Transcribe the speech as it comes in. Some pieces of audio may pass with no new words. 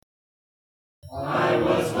I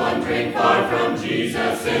was wandering far from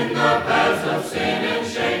Jesus in the paths of sin and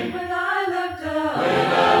shame. When I looked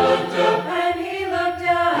up, and He looked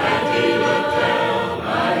down,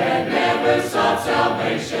 I had never sought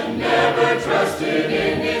salvation, never trusted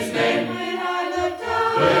in His name. when I looked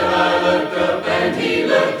up, And He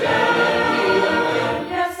looked down.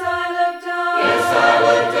 yes, I looked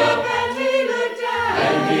up, and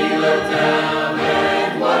He looked down,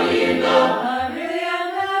 And what do you know? I really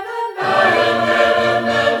am heaven I bound. am heaven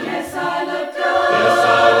bound. Yes, I looked Yes, up,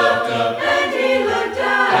 I looked up. and He looked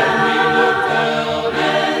down,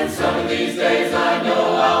 And some of these days I know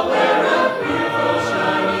I'll wear a beautiful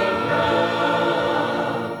shining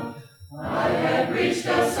crown. I had reached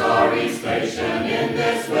a sorry station in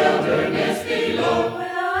this wilderness below. when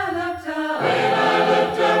I looked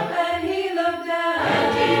up, and He looked down,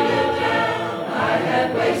 I had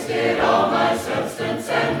wasted all my substance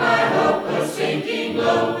and my hope was sinking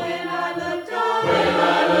low. when I looked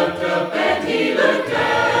up, And He looked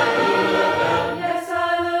down. yes, I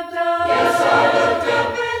looked up,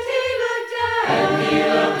 and He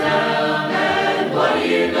looked down, And what do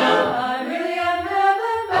you know? I really am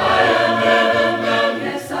heaven I bound. am heaven bound.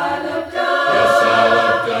 Yes, I looked Yes, up, I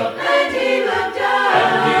looked up. and He looked down,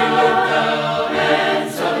 And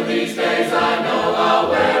some of these days I know I'll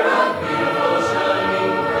wear a beautiful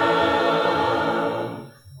shining crown.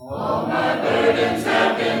 All my burdens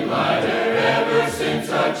have been lighter ever since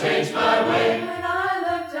I changed my way. when I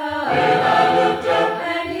looked up,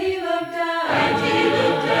 and He looked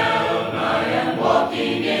down, I am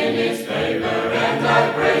walking in His favor and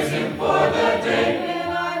I praise Him for the day.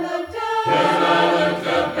 when I looked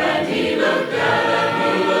And He looked down.